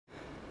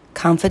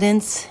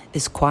Confidence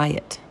is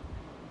quiet.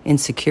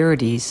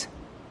 Insecurities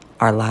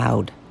are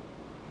loud.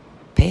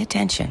 Pay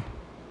attention.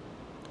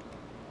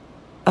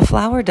 A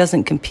flower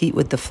doesn't compete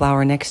with the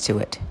flower next to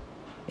it.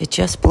 It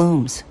just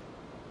blooms,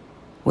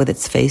 with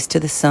its face to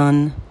the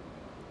sun,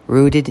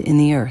 rooted in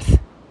the earth.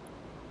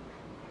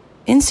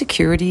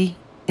 Insecurity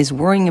is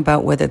worrying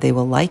about whether they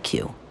will like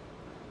you.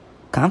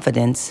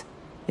 Confidence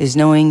is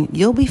knowing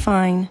you'll be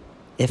fine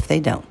if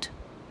they don't.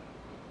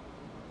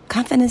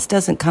 Confidence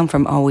doesn't come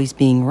from always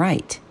being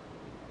right.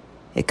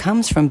 It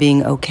comes from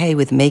being okay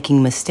with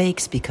making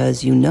mistakes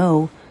because you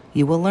know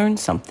you will learn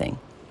something.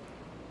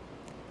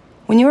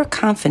 When you are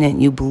confident,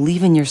 you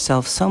believe in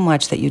yourself so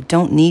much that you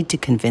don't need to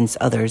convince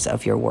others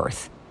of your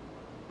worth.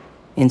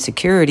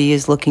 Insecurity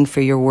is looking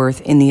for your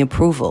worth in the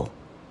approval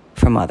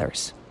from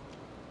others.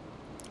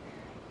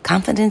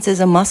 Confidence is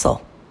a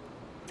muscle.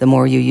 The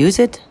more you use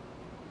it,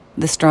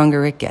 the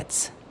stronger it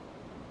gets.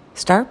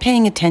 Start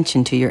paying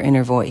attention to your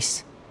inner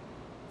voice.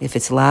 If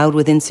it's loud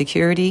with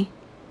insecurity,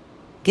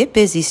 get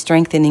busy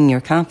strengthening your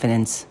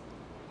confidence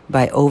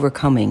by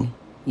overcoming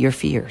your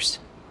fears.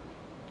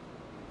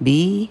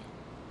 Be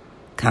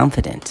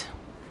confident.